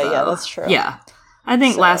boss, Yeah, though. yeah, that's true. Yeah. I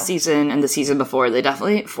think last season and the season before, they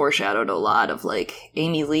definitely foreshadowed a lot of, like,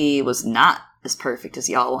 Amy Lee was not as perfect as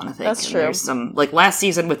y'all want to think. That's and true. There's some, like, last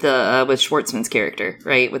season with the with Schwartzman's character,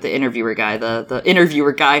 right? With the interviewer guy, the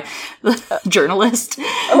interviewer guy, the journalist.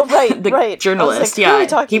 Oh, right, the right. journalist, I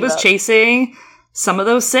was like, he was chasing some of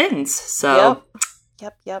those sins, so...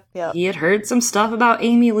 Yep. He had heard some stuff about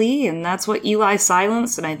Amy Lee, and that's what Eli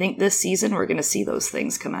silenced, and I think this season we're going to see those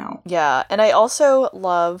things come out. Yeah, and I also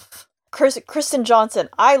love... Kristen Johnson.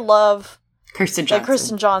 I love Kristen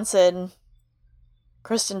Johnson.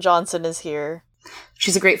 Kristen Johnson is here.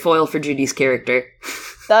 She's a great foil for Judy's character.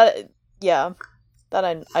 I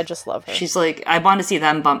just love her. She's like, I want to see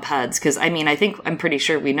them bump heads, because, I'm pretty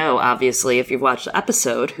sure we know, obviously, if you've watched the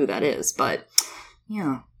episode, who that is, but,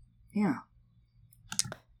 yeah.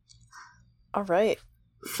 All right.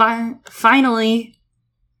 Finally...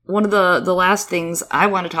 One of the last things I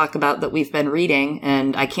want to talk about that we've been reading,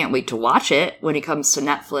 and I can't wait to watch it when it comes to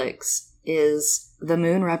Netflix, is The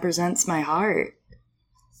Moon Represents My Heart.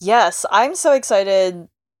 Yes, I'm so excited.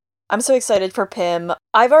 I'm so excited for Pim.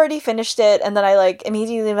 I've already finished it, and then I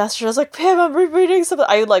immediately messaged. I was like, Pim, I'm rereading something.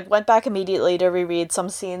 I went back immediately to reread some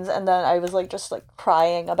scenes, and then I was just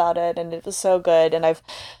crying about it, and it was so good. And I've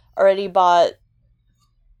already bought.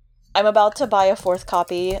 I'm about to buy a 4th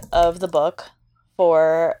copy of the book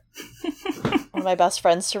for one of my best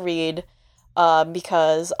friends to read,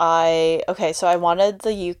 because I wanted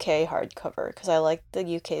the UK hardcover because I like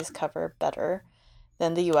the UK's cover better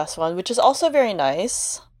than the US one, which is also very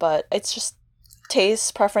nice, but it's just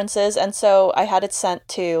taste preferences. And so I had it sent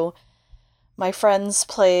to my friend's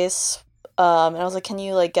place, and I was like, can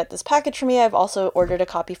you get this package for me? I've also ordered a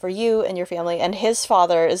copy for you and your family. And his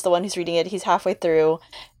father is the one who's reading it. He's halfway through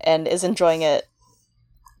and is enjoying it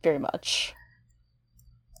very much.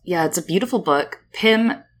 Yeah, it's a beautiful book.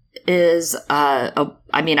 Pim is, I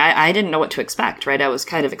didn't know what to expect, right? I was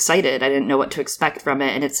kind of excited. I didn't know what to expect from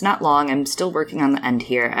it, and it's not long. I'm still working on the end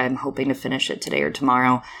here. I'm hoping to finish it today or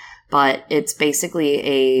tomorrow. But it's basically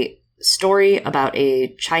a story about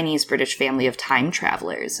a Chinese-British family of time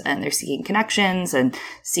travelers, and they're seeking connections and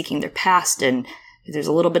seeking their past, and there's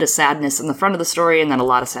a little bit of sadness in the front of the story and then a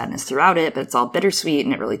lot of sadness throughout it, but it's all bittersweet,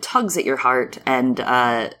 and it really tugs at your heart, and,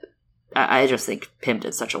 I just think Pim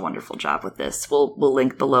did such a wonderful job with this. We'll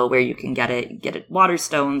link below where you can get it. Get it at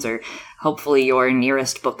Waterstones or hopefully your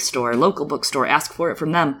nearest bookstore, local bookstore. Ask for it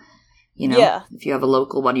from them. You know, if you have a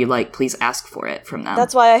local one you like, please ask for it from them.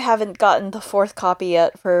 That's why I haven't gotten the 4th copy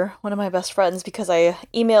yet for one of my best friends, because I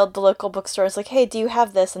emailed the local bookstore. It's like, hey, do you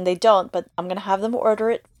have this? And they don't, but I'm going to have them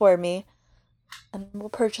order it for me, and we'll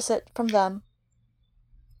purchase it from them.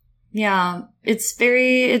 Yeah, it's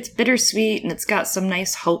bittersweet, and it's got some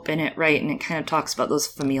nice hope in it, right? And it kind of talks about those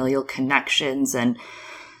familial connections and,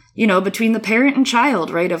 you know, between the parent and child,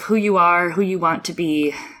 right? Of who you are, who you want to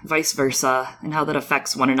be, vice versa, and how that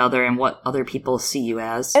affects one another and what other people see you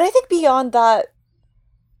as. And I think beyond that,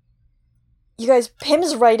 you guys,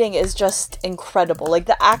 Pim's writing is just incredible. Like,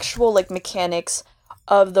 the actual, like, mechanics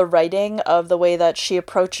of the writing, of the way that she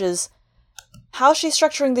approaches how she's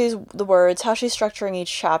structuring the words, how she's structuring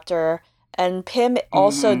each chapter. And Pim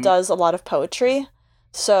also does a lot of poetry.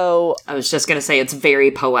 So I was just gonna say, it's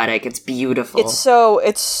very poetic. It's beautiful. It's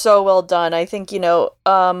so well done. I think, you know,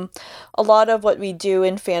 a lot of what we do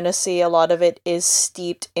in fantasy, a lot of it is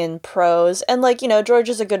steeped in prose. And, like, you know, George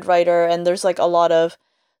is a good writer, and there's, like, a lot of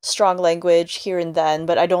strong language here and then,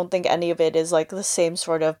 but I don't think any of it is, like, the same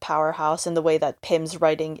sort of powerhouse in the way that Pim's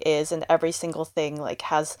writing is, and every single thing, like,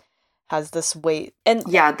 has this weight. And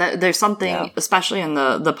yeah, there's something, especially in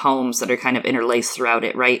the poems that are kind of interlaced throughout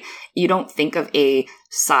it, right? You don't think of a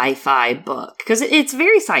sci-fi book, because it's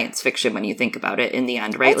very science fiction when you think about it in the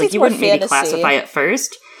end, right? Like, you wouldn't maybe classify it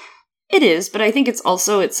first. It is, but I think it's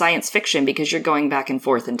science fiction because you're going back and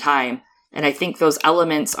forth in time. And I think those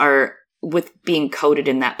elements are, with being coded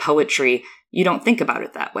in that poetry, you don't think about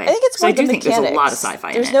it that way. I think it's more I do think there's a lot of sci-fi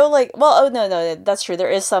in it. There's no, like, well, no, that's true. There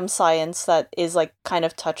is some science that is, like, kind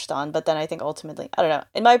of touched on, but then I think ultimately, I don't know.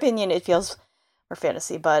 In my opinion, it feels more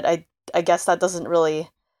fantasy, but I guess that doesn't really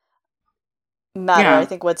matter. Yeah. I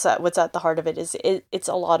think what's at the heart of it is it's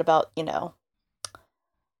a lot about, you know,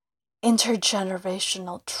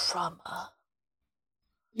 intergenerational trauma.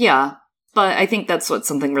 Yeah. But I think that's what's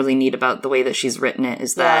something really neat about the way that she's written it,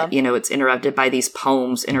 is that, you know, it's interrupted by these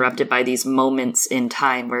poems, interrupted by these moments in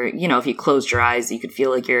time where, you know, if you closed your eyes, you could feel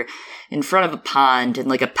like you're in front of a pond and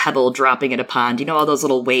like a pebble dropping in a pond. You know, all those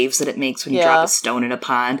little waves that it makes when you drop a stone in a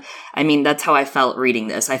pond? I mean, that's how I felt reading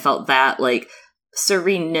this. I felt that, like,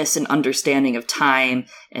 sereneness and understanding of time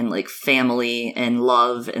and, like, family and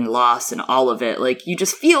love and loss and all of it. Like, you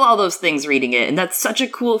just feel all those things reading it. And that's such a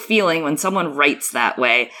cool feeling when someone writes that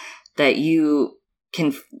way, that you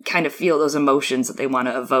can kind of feel those emotions that they want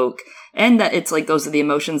to evoke. And that it's like, those are the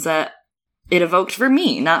emotions that it evoked for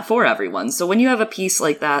me, not for everyone. So when you have a piece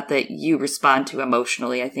like that you respond to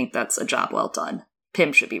emotionally, I think that's a job well done.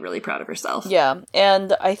 Pim should be really proud of herself. Yeah,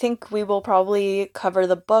 and I think we will probably cover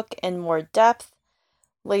the book in more depth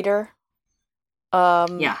later.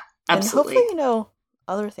 Yeah, absolutely. And hopefully, you know,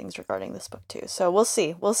 other things regarding this book too. So we'll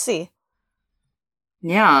see.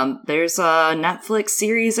 Yeah, there's a Netflix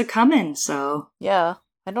series a-coming, so... Yeah,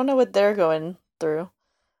 I don't know what they're going through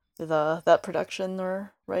with that production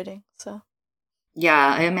or writing, so...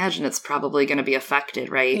 Yeah, I imagine it's probably going to be affected,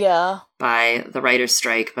 right? Yeah. By the writer's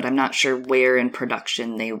strike, but I'm not sure where in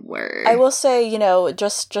production they were. I will say, you know,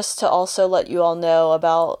 just to also let you all know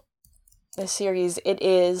about the series, it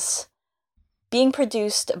is being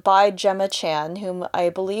produced by Gemma Chan, whom I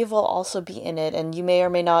believe will also be in it, and you may or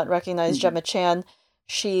may not recognize Gemma Chan.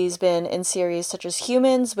 She's been in series such as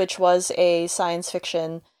Humans, which was a science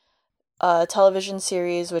fiction television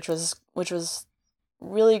series, which was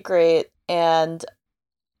really great, and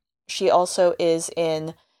she also is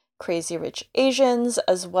in Crazy Rich Asians,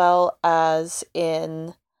 as well as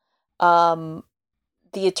in The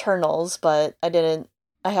Eternals, but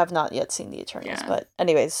I have not yet seen The Eternals. Yeah. But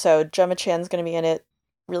anyways, so Gemma Chan's going to be in it.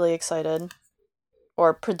 Really excited.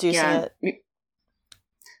 Or producing it.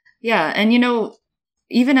 Yeah, and you know,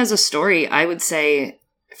 even as a story, I would say,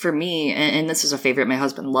 for me, and this is a favorite, my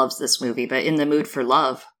husband loves this movie, but In the Mood for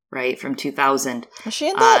Love, right, from 2000. Is she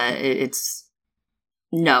in that?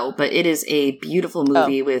 No, but it is a beautiful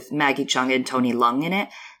movie with Maggie Cheung and Tony Leung in it,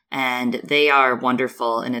 and they are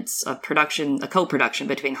wonderful, and it's a co-production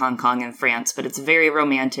between Hong Kong and France, but it's very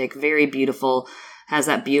romantic, very beautiful, has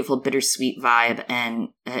that beautiful bittersweet vibe, and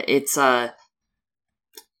it's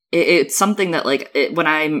something that, like, when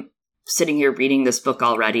I'm sitting here reading this book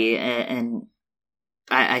already, and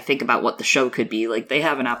I think about what the show could be, like, they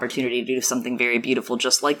have an opportunity to do something very beautiful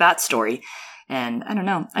just like that story, and I don't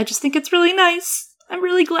know, I just think it's really nice. I'm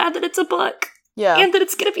really glad that it's a book. Yeah. And that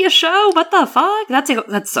it's going to be a show. What the fuck?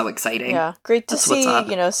 That's so exciting. Yeah. Great to see,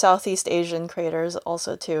 you know, Southeast Asian creators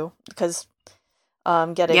also too, because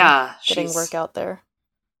getting work out there.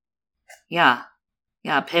 Yeah.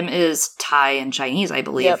 Yeah, Pim is Thai and Chinese, I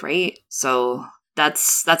believe, right? So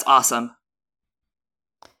that's awesome.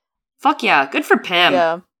 Fuck yeah, good for Pim.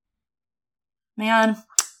 Yeah. Man,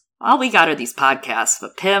 all we got are these podcasts,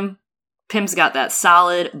 but Pim's got that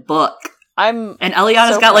solid book. And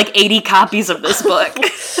Eliana's got like 80 copies of this book.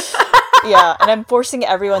 Yeah, and I'm forcing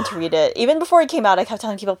everyone to read it. Even before it came out, I kept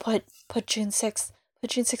telling people, put June 6th. Put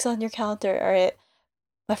June 6th on your calendar, alright?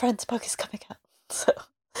 My friend's book is coming out. So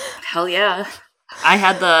hell yeah. I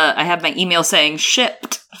had my email saying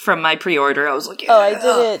shipped from my pre-order. I was like, yeah. Oh, I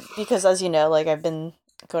did it because, as you know, like, I've been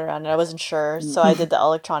going around and I wasn't sure, so I did the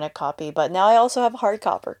electronic copy, but now I also have a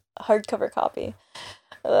hardcover copy.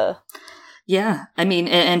 Yeah, I mean,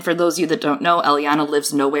 and for those of you that don't know, Eliana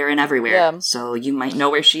lives nowhere and everywhere. Yeah. So you might know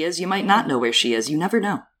where she is, you might not know where she is. You never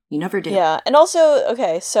know. You never do. Yeah, and also,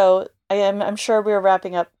 okay, so I'm sure we're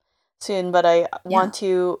wrapping up soon, but I want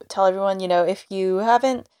to tell everyone, if you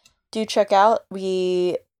haven't, do check out,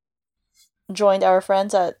 we joined our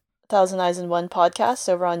friends at Thousand Eyes in One podcast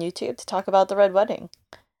over on YouTube to talk about the Red Wedding.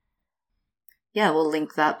 Yeah, we'll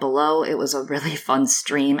link that below. It was a really fun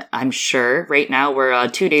stream, I'm sure. Right now, we're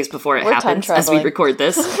 2 days before it happens as we record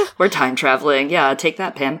this. We're time traveling. Yeah, take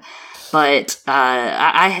that, Pim. But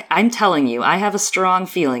I'm telling you, I have a strong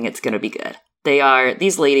feeling it's going to be good.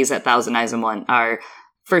 These ladies at Thousand Eyes in One are,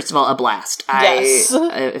 first of all, a blast. Yes.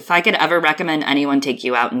 If I could ever recommend anyone take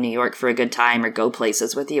you out in New York for a good time or go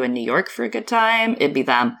places with you in New York for a good time, it'd be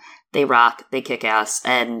them. They rock, they kick ass,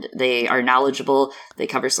 and they are knowledgeable. They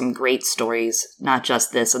cover some great stories, not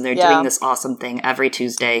just this. And they're doing this awesome thing every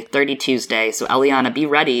Tuesday, 30 Tuesday. So, Eliana, be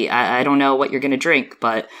ready. I don't know what you're going to drink,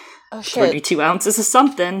 but 32 ounces is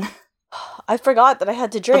something. I forgot that I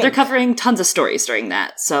had to drink. But they're covering tons of stories during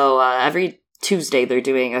that. So, every Tuesday they're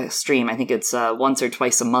doing a stream. I think it's once or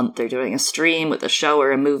twice a month. They're doing a stream with a show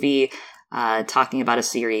or a movie. Talking about a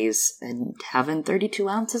series and having 32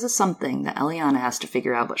 ounces of something that Eliana has to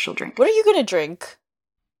figure out what she'll drink. What are you gonna drink?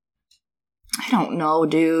 I don't know,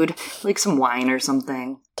 dude. Like some wine or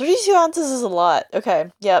something. 32 ounces is a lot. Okay,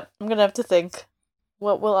 yep. I'm gonna have to think.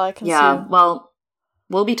 What will I consume? Yeah, well,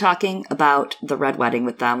 we'll be talking about the Red Wedding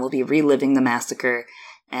with them. We'll be reliving the massacre.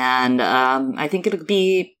 And I think it'll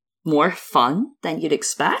be more fun than you'd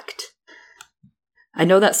expect. I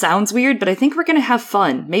know that sounds weird, but I think we're going to have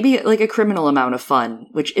fun. Maybe like a criminal amount of fun,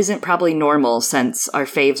 which isn't probably normal since our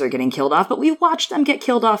faves are getting killed off, but we watched them get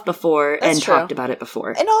killed off before and talked about it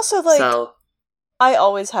before. And also, I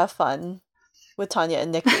always have fun with Tanya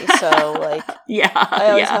and Nikki, so, I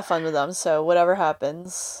always have fun with them, so whatever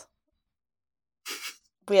happens,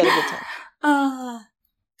 we had a good time.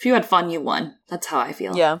 If you had fun, you won. That's how I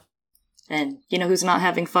feel. Yeah. And you know who's not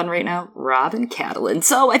having fun right now? Rob and Catalin.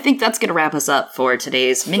 So I think that's going to wrap us up for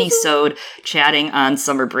today's Minisode chatting on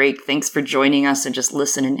summer break. Thanks for joining us and just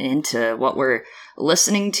listening into what we're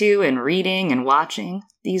listening to and reading and watching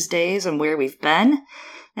these days and where we've been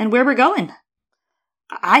and where we're going.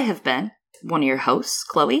 I have been one of your hosts,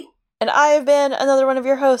 Chloe. And I have been another one of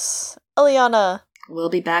your hosts, Eliana. We'll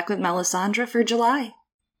be back with Melisandre for July.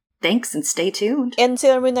 Thanks and stay tuned. And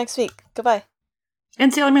Sailor Moon next week. Goodbye.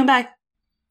 And Sailor Moon, bye.